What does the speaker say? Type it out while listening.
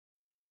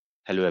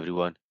Hello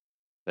everyone,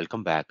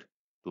 welcome back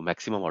to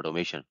Maximum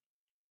Automation.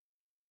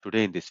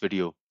 Today in this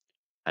video,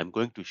 I'm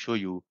going to show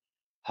you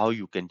how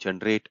you can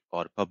generate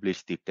or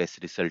publish the test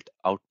result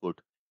output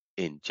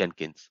in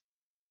Jenkins.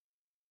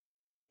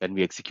 When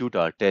we execute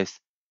our test,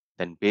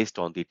 then based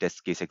on the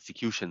test case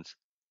executions,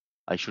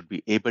 I should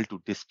be able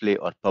to display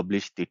or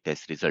publish the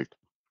test result.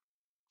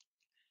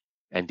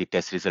 And the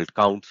test result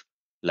counts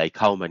like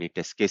how many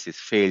test cases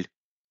failed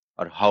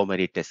or how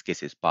many test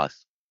cases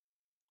passed.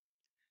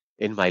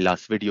 In my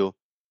last video,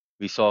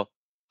 we saw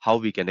how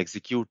we can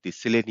execute the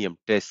Selenium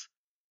tests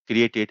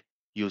created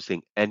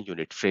using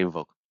NUnit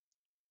framework.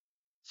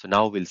 So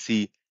now we'll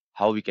see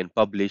how we can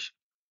publish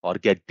or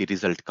get the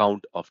result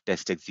count of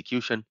test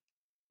execution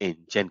in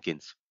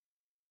Jenkins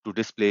to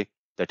display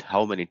that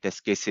how many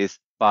test cases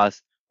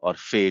pass or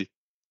fail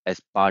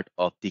as part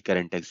of the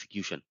current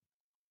execution.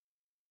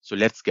 So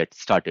let's get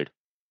started.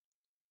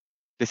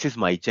 This is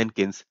my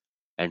Jenkins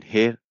and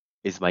here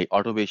is my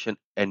automation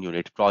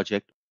NUnit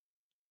project.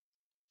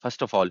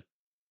 First of all,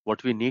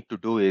 what we need to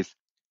do is,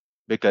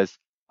 because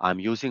I'm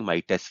using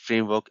my test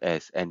framework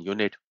as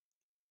NUnit,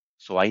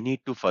 so I need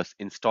to first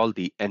install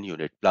the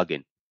NUnit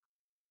plugin.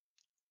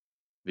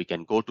 We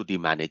can go to the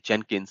Manage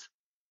Jenkins,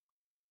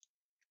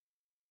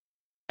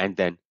 and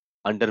then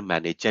under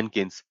Manage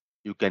Jenkins,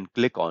 you can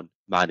click on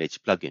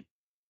Manage Plugin.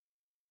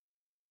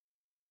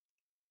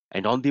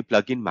 And on the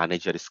Plugin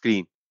Manager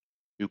screen,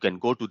 you can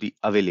go to the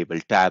Available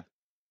tab,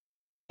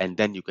 and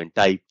then you can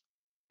type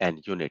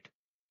NUnit.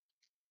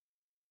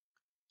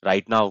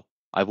 Right now,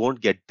 I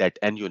won't get that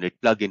NUnit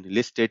plugin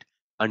listed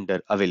under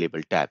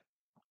Available tab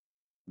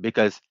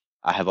because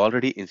I have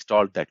already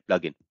installed that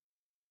plugin.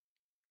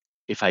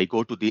 If I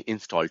go to the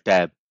Install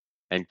tab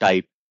and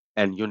type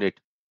NUnit,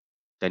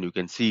 then you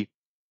can see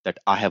that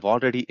I have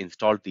already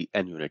installed the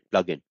NUnit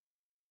plugin.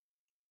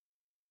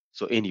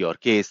 So in your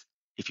case,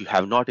 if you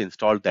have not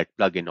installed that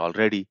plugin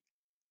already,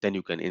 then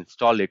you can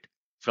install it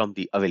from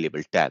the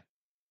Available tab.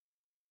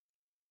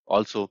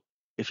 Also,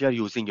 if you are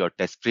using your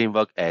test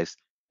framework as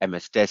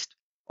MS Test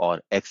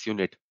or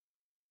XUnit,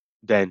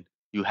 then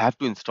you have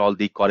to install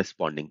the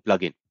corresponding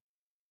plugin.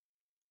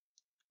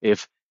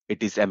 If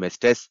it is MS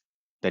Test,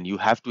 then you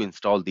have to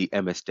install the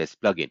MS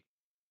Test plugin.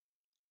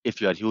 If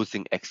you are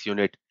using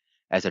XUnit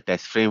as a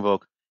test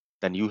framework,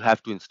 then you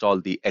have to install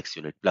the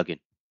XUnit plugin.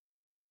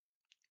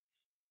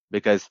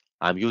 Because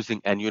I'm using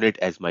NUnit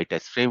as my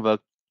test framework,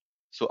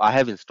 so I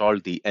have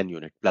installed the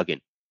NUnit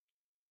plugin.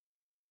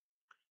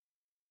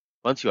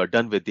 Once you are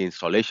done with the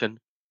installation,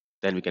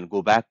 then we can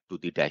go back to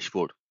the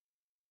dashboard.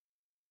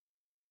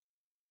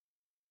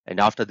 And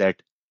after that,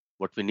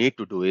 what we need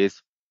to do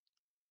is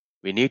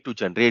we need to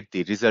generate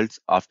the results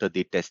after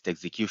the test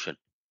execution.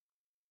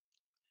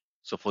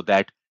 So for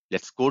that,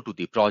 let's go to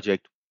the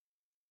project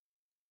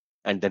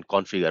and then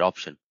configure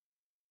option.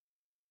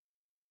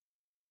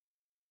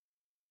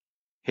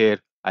 Here,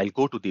 I'll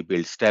go to the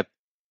build step.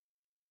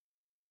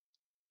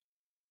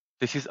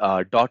 This is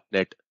our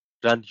 .NET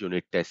Run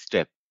Unit Test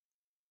step.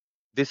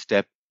 This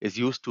step is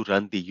used to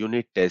run the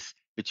unit tests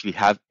which we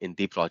have in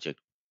the project.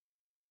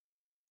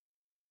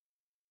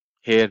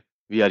 Here,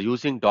 we are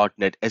using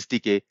 .NET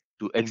SDK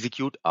to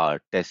execute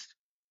our test.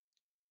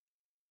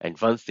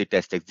 And once the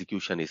test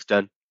execution is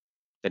done,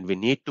 then we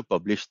need to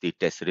publish the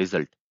test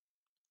result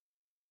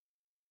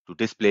to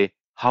display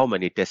how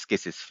many test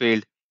cases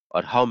failed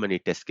or how many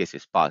test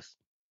cases passed,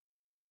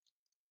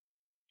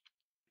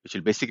 which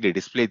will basically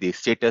display the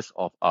status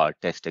of our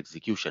test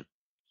execution.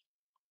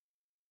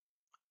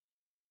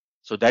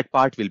 So that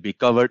part will be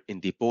covered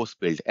in the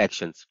post-build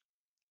actions,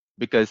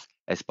 because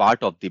as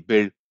part of the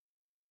build,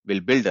 we'll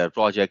build our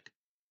project,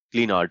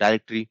 clean our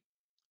directory,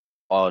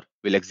 or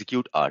we'll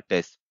execute our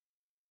test.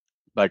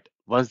 But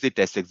once the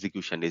test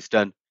execution is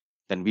done,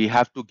 then we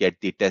have to get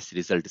the test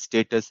result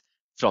status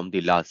from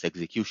the last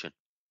execution.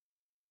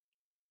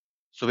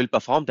 So we'll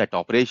perform that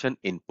operation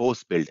in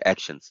post-build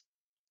actions.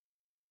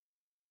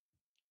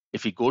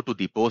 If we go to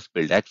the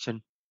post-build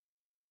action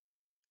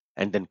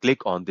and then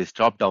click on this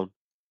drop-down,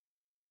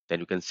 then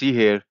you can see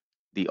here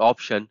the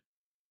option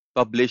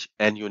Publish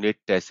NUnit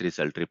Test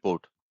Result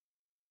Report.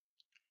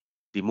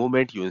 The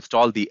moment you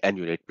install the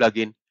NUnit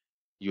plugin,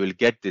 you will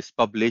get this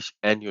Publish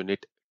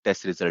NUnit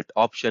Test Result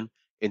option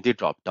in the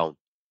drop-down.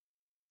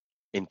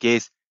 In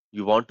case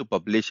you want to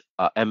publish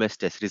a MS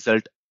test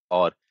result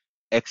or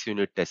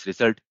XUnit test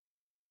result,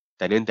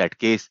 then in that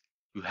case,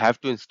 you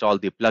have to install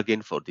the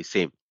plugin for the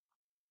same.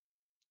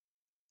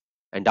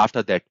 And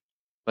after that,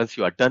 once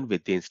you are done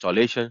with the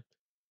installation,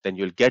 then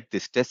you'll get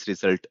this test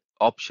result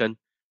option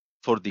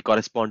for the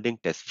corresponding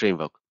test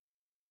framework.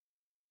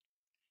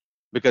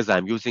 Because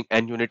I'm using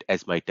NUnit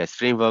as my test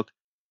framework,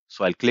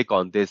 so I'll click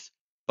on this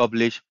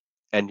Publish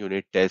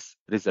NUnit Test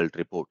Result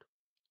Report.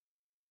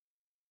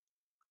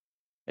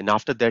 And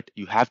after that,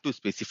 you have to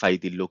specify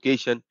the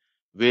location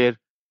where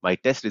my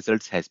test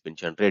results has been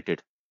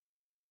generated.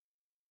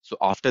 So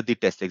after the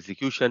test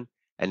execution,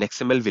 an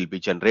XML will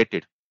be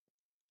generated,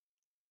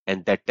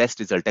 and that test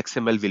result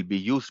XML will be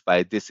used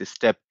by this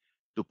step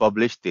to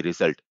publish the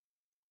result.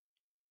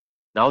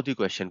 Now the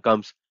question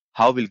comes,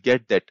 how we'll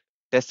get that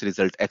test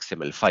result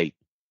XML file.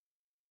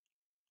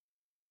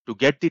 To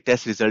get the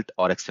test result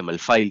or XML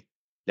file,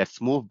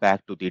 let's move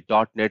back to the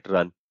 .NET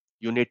Run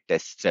unit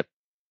test step.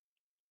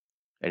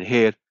 And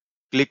here,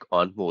 click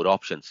on More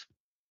Options.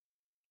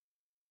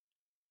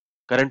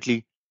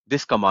 Currently,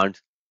 this command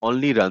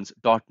only runs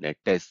 .NET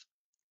Test.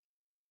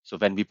 So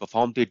when we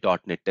perform the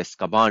 .NET Test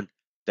command,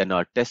 then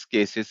our test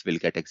cases will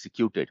get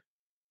executed.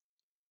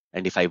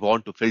 And if I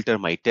want to filter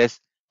my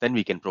test, then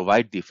we can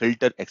provide the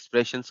filter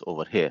expressions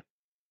over here.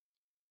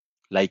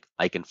 Like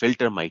I can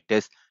filter my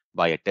test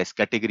by a test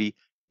category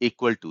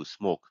equal to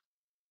smoke.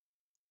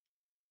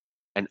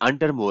 And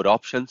under More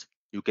Options,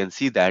 you can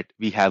see that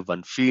we have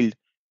one field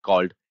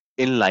called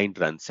Inline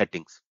Run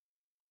Settings.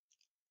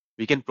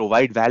 We can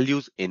provide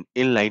values in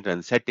inline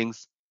run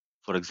settings.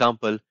 For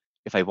example,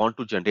 if I want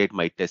to generate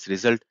my test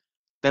result,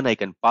 then I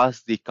can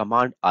pass the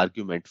command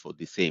argument for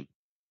the same.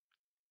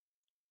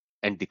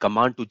 And the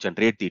command to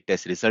generate the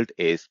test result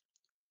is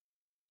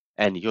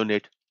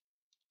NUnit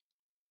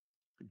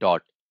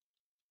dot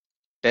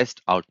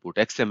test output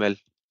XML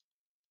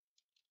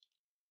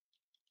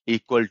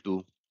equal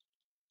to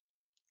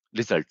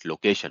result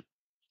location.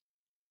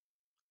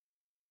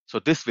 So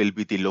this will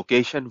be the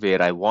location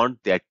where I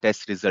want that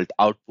test result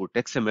output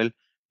XML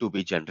to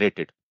be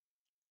generated.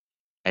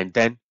 And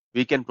then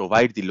we can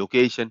provide the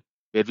location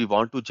where we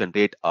want to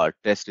generate our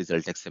test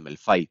result XML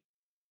file.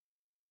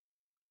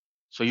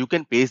 So you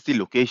can paste the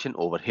location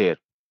over here.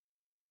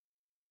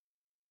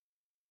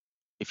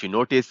 If you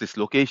notice this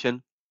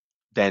location,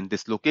 then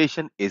this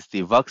location is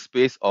the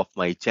workspace of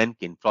my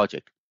Jenkins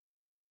project.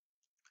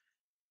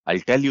 I'll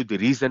tell you the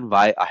reason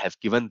why I have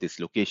given this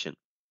location.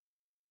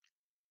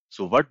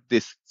 So what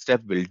this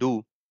step will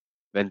do,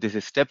 when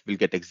this step will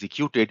get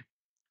executed,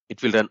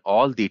 it will run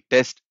all the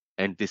tests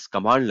and this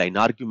command line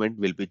argument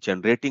will be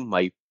generating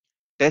my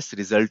test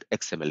result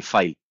XML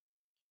file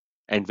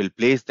and will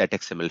place that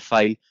XML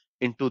file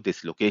into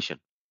this location.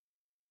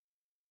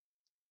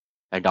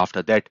 And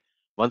after that,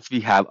 once we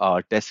have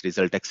our test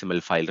result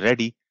XML file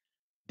ready,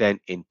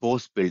 then in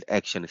post build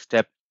action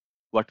step,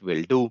 what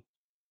we'll do,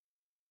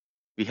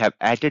 we have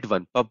added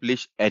one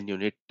publish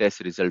NUnit test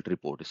result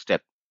report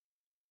step.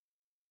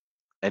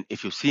 And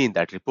if you see in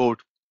that report,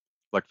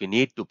 what we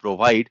need to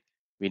provide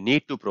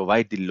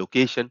the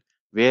location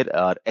where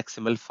our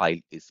XML file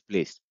is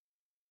placed.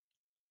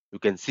 You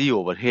can see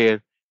over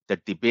here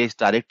that the base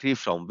directory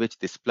from which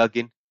this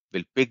plugin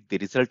will pick the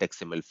result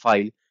XML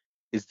file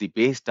is the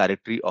base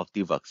directory of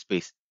the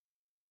workspace.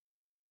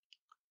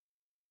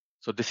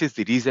 So this is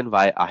the reason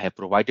why I have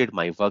provided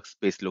my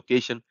workspace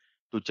location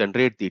to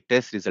generate the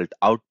test result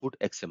output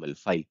XML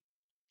file.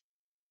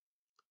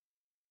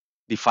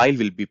 The file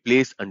will be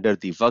placed under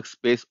the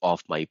workspace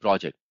of my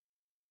project.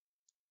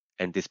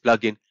 And this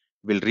plugin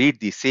will read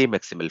the same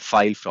XML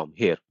file from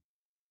here.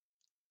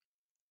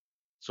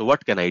 So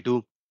what can I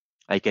do?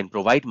 I can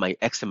provide my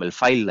XML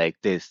file like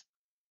this,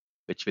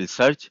 which will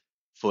search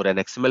for an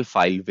XML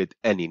file with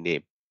any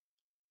name.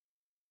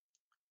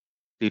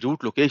 The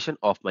root location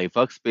of my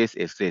workspace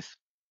is this.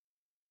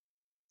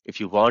 If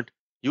you want,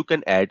 you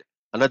can add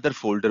another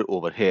folder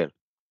over here.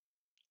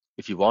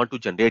 If you want to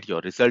generate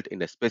your result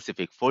in a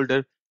specific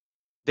folder,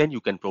 then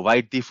you can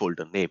provide the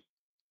folder name.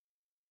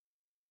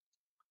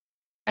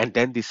 And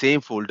then the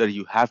same folder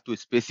you have to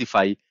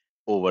specify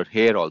over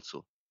here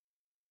also.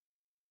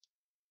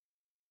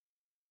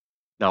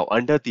 Now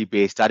under the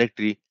base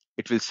directory,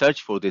 it will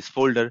search for this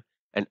folder,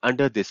 and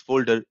under this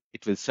folder,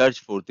 it will search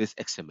for this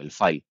XML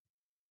file.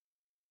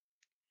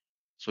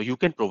 So you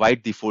can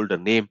provide the folder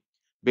name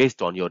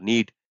based on your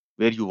need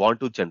where you want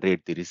to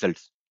generate the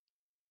results.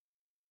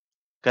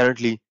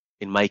 Currently,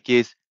 in my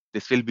case,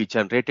 this will be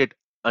generated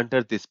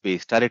under this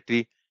base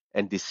directory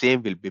and the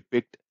same will be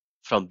picked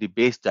from the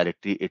base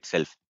directory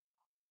itself.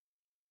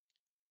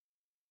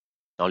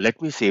 Now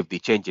let me save the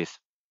changes.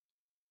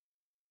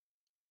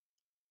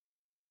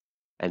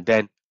 And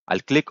then I'll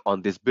click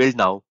on this build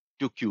now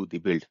to queue the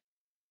build.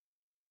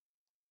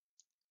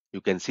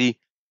 You can see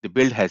the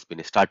build has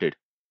been started.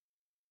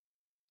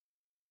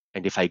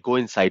 And if I go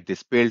inside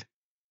this build,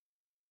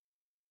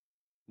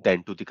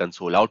 then to the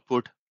console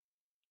output,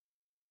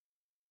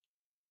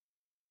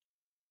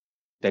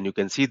 then you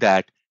can see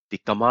that the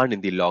command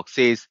in the log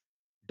says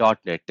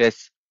 .NET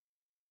tests,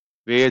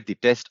 where the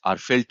tests are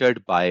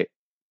filtered by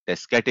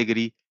test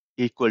category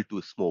equal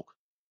to smoke.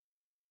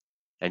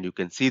 And you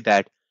can see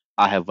that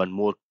I have one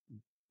more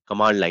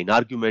command line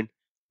argument,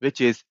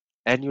 which is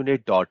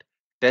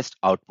NUnit.test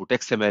output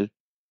XML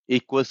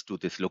equals to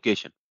this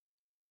location.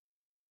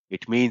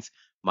 It means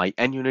my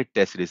NUnit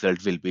test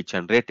result will be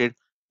generated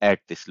at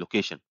this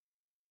location.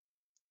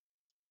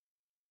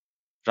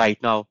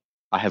 Right now,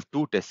 I have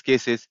two test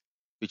cases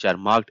which are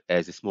marked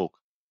as smoke.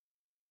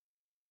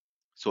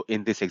 So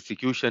in this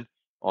execution,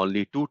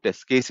 only two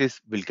test cases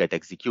will get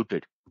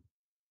executed.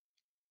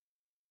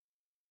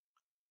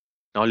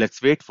 Now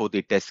let's wait for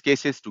the test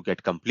cases to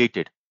get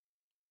completed.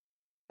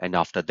 And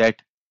after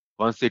that,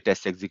 once the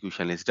test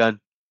execution is done,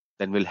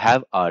 then we'll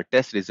have our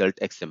test result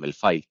XML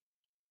file.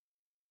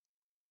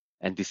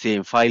 And the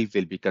same file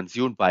will be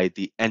consumed by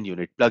the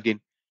NUnit plugin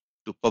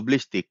to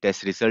publish the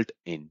test result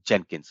in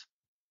Jenkins.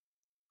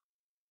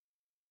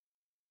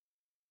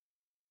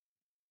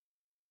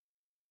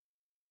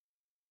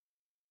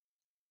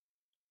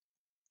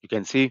 You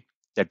can see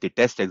that the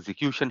test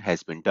execution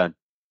has been done.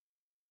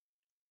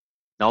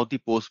 Now the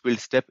post build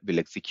step will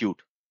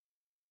execute,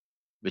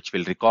 which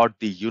will record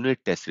the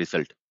unit test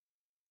result.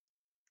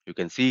 You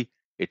can see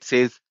it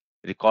says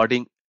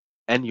recording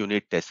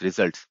NUnit test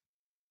results,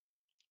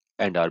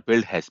 and our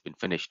build has been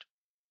finished.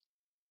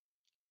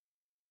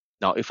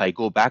 Now if I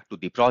go back to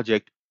the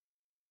project,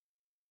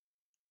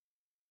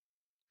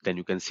 then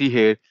you can see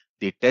here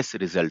the test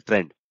result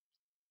trend.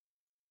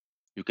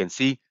 You can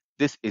see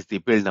this is the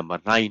build number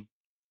 9,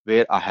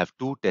 where I have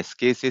 2 test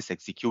cases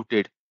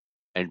executed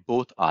and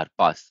both are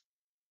passed.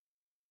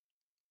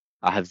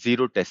 I have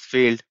 0 tests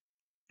failed,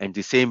 and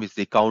the same is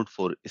the count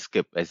for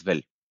skip as well.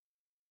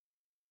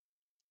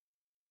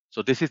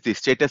 So this is the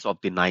status of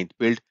the 9th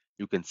build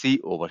you can see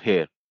over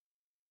here.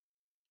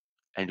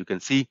 And you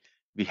can see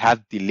we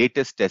have the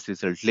latest test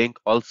result link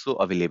also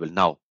available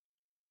now.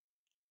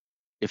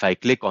 If I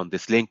click on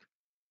this link,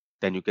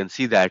 then you can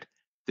see that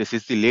this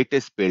is the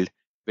latest build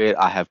where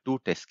I have 2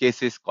 test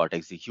cases got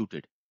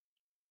executed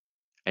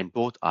and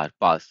both are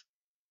passed.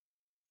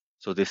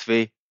 So this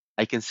way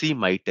I can see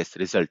my test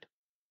result.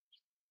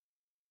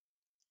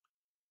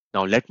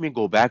 Now let me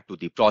go back to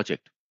the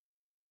project.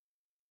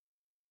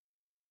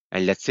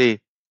 And let's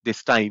say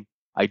this time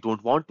I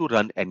don't want to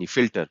run any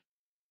filter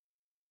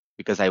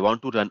because I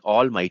want to run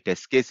all my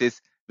test cases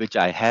which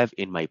I have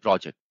in my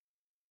project.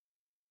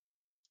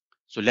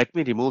 So let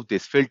me remove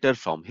this filter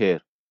from here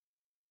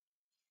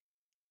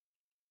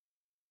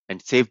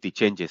and save the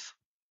changes.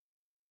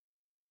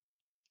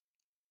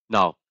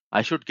 Now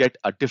I should get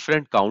a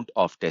different count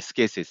of test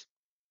cases.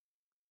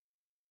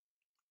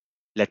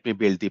 Let me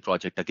build the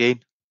project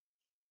again.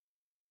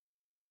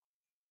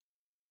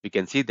 We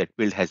can see that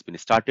build has been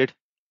started.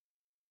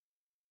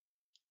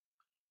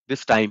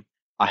 This time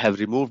I have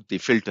removed the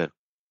filter.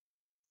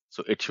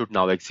 So it should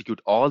now execute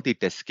all the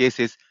test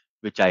cases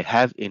which I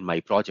have in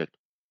my project.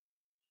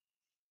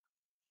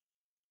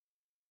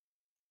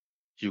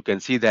 You can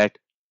see that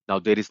now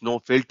there is no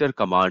filter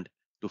command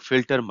to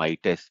filter my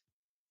test.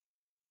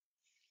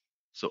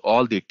 So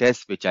all the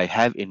tests which I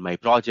have in my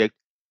project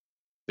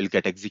will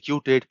get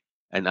executed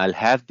and I'll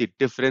have the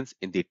difference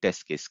in the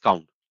test case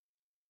count.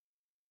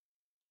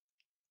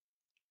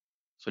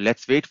 So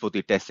let's wait for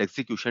the test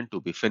execution to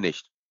be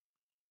finished.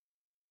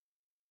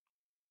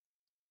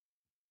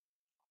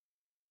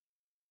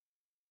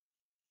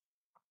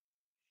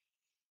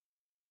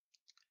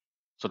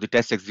 So the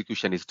test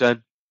execution is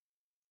done.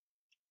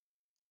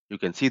 You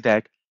can see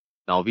that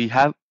now we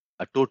have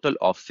a total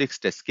of 6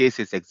 test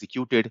cases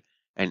executed,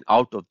 and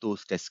out of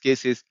those test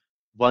cases,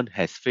 1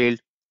 has failed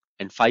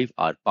and 5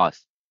 are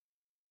passed.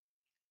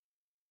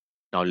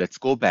 Now let's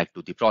go back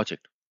to the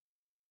project.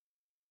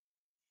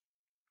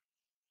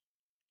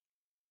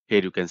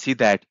 Here you can see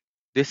that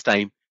this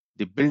time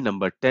the build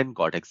number 10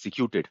 got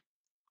executed,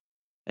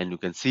 and you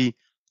can see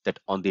that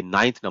on the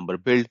 9th number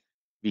build,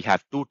 we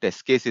have 2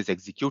 test cases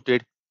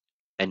executed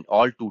and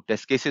all 2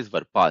 test cases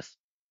were passed.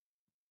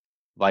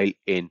 While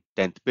in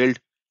 10th build,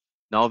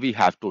 now we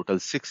have total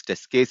 6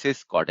 test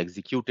cases got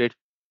executed,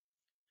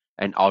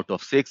 and out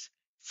of 6,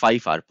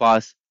 5 are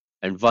passed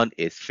and 1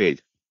 is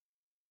failed.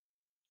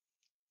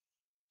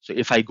 So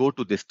if I go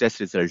to this test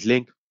result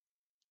link,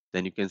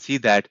 then you can see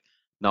that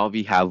now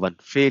we have 1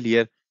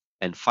 failure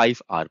and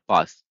 5 are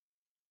passed.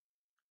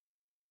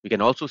 We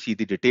can also see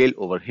the detail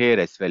over here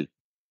as well.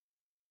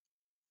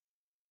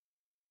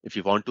 If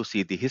you want to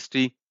see the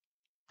history,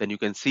 then you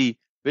can see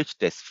which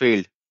test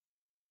failed.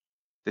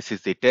 This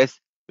is the test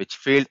which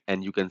failed,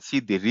 and you can see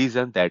the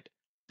reason that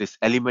this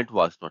element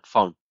was not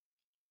found.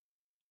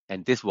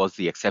 And this was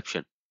the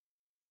exception.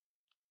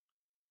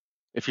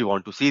 If you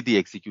want to see the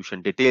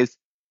execution details,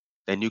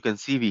 then you can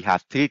see we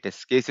have 3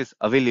 test cases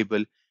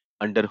available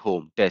under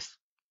home test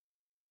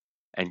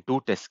and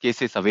 2 test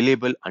cases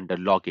available under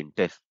login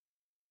test.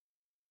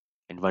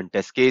 And 1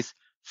 test case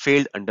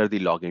failed under the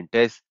login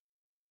test,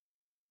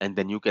 and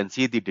then you can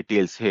see the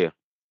details here.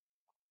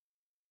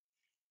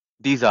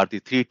 These are the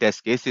 3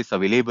 test cases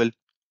available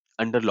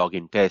under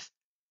login test,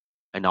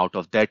 and out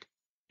of that,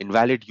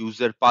 invalid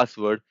user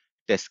password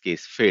test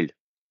case failed.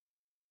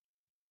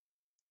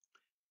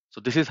 So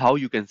this is how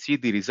you can see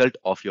the result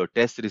of your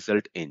test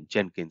result in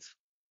Jenkins.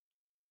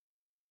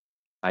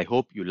 I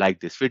hope you like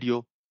this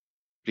video.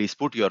 Please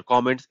put your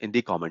comments in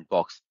the comment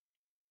box.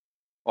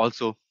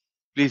 Also,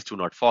 please do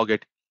not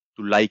forget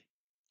to like,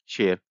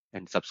 share,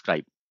 and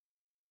subscribe.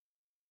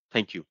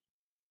 Thank you.